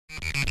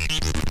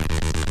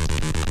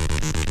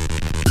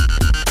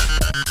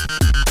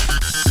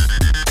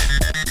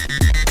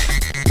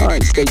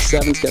Stage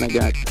 7 is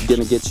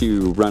gonna get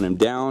you running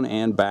down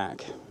and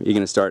back. You're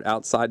gonna start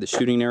outside the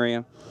shooting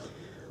area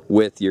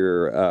with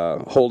your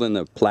holding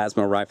the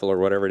plasma rifle or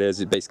whatever it is.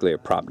 It's basically a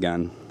prop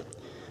gun.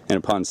 And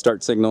upon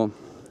start signal,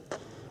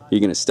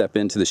 you're gonna step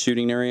into the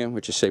shooting area,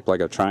 which is shaped like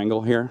a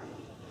triangle here.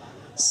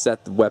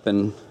 Set the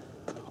weapon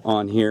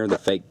on here, the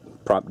fake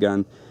prop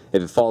gun.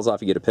 If it falls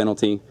off, you get a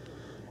penalty.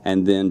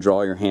 And then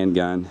draw your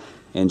handgun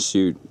and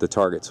shoot the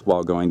targets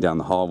while going down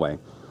the hallway.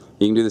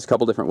 You can do this a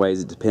couple different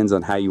ways. It depends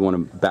on how you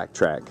want to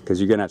backtrack, because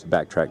you're gonna have to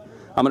backtrack.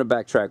 I'm gonna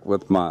backtrack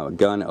with my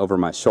gun over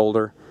my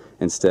shoulder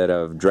instead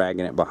of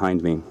dragging it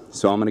behind me.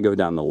 So I'm gonna go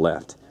down the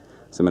left.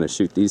 So I'm gonna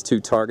shoot these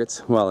 2 targets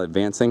while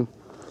advancing.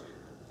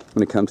 I'm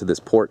gonna come to this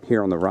port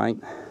here on the right,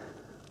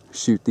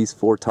 shoot these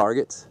 4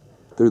 targets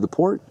through the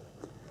port,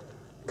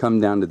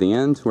 come down to the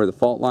end where the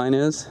fault line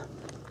is,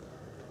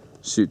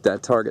 shoot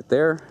that target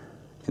there,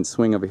 and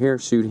swing over here,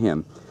 shoot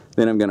him.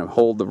 Then I'm gonna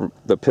hold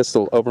the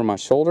pistol over my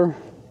shoulder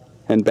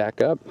and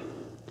back up.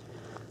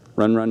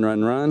 Run, run,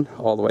 run, run,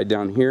 all the way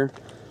down here.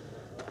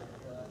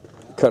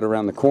 Cut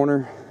around the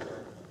corner,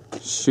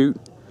 shoot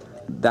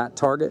that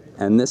target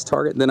and this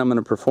target. Then I'm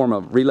gonna perform a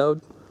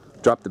reload,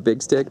 drop the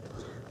big stick,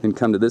 and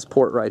come to this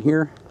port right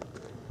here.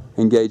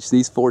 Engage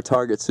these 4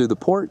 targets through the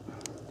port.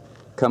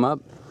 Come up,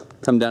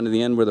 come down to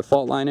the end where the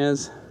fault line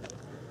is,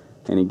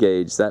 and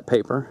engage that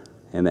paper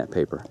and that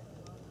paper.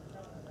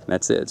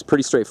 That's it. It's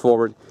pretty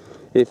straightforward.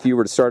 If you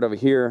were to start over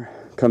here,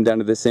 come down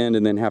to this end,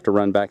 and then have to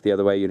run back the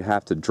other way, you'd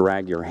have to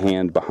drag your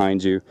hand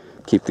behind you,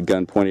 keep the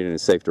gun pointed in a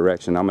safe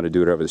direction. I'm going to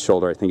do it over the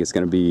shoulder. I think it's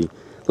going to be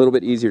a little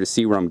bit easier to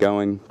see where I'm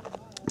going.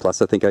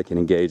 Plus, I think I can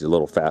engage a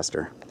little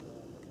faster.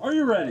 Are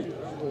you ready?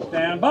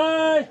 Stand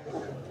by!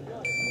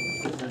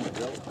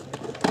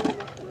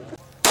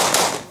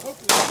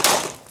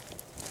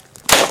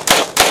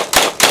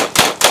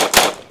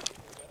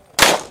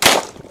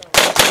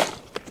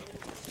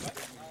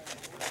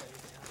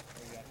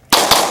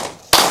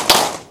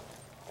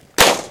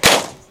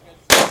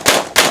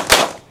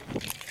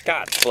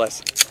 God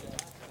bless.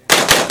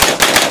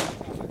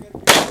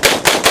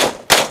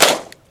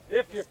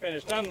 If you're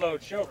finished,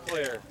 unload, show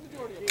clear.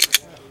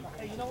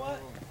 Hey, you know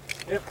what?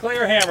 If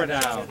clear, hammer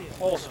down.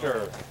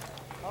 Holster.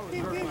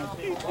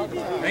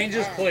 Range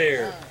is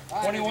clear.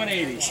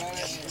 2180.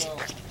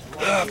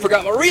 I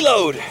forgot my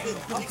reload.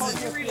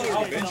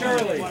 Alpha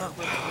Charlie.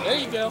 There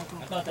you go.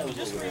 I thought that was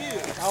just for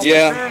you.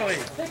 Yeah. Charlie.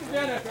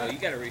 Oh, you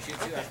got to reshoot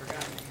too. I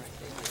forgot.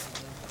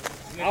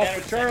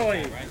 Alpha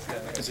Charlie.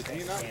 Is it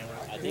you now?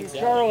 I think so.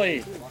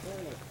 Charlie.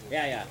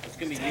 Yeah. It's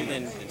going to be you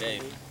then today.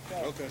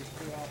 Okay.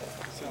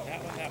 So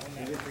that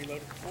one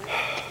reloaded.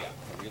 Yeah,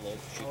 reload.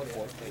 Shoot the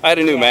 4. I had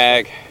a new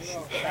mag.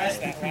 That's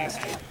that last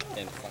one.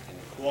 And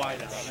fucking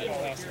Wide.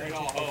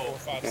 Oh,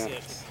 5,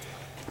 6.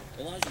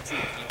 it allows you to.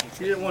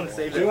 You didn't want to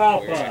save it. 2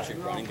 Alpha.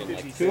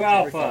 2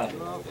 Alpha.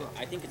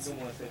 I think it's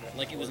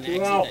like it was an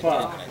 2 accident.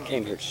 Alpha.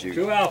 Came here to shoot.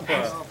 2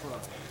 Alpha.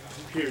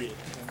 Period.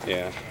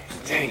 Yeah.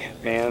 Dang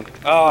it, man.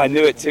 Oh, I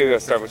knew it too. I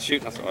started with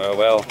shooting. I was like, oh,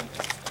 well,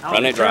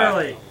 run it dry.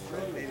 Charlie.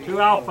 2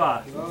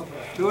 Alpha.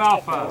 2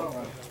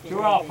 Alpha.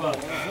 2 Alpha.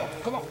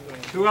 Come on.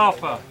 2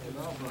 Alpha.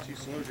 Too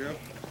slow, Joe.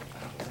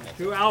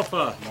 2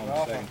 Alpha.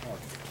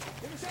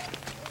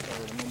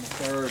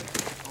 Third.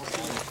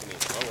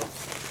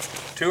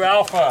 2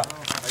 Alpha.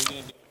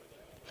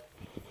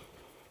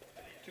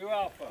 2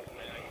 Alpha.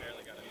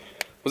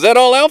 Was that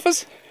all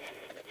alphas?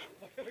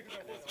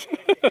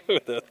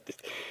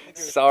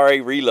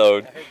 Sorry,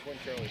 reload.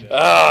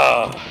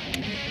 Ah,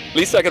 at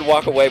least I could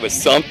walk away with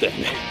something.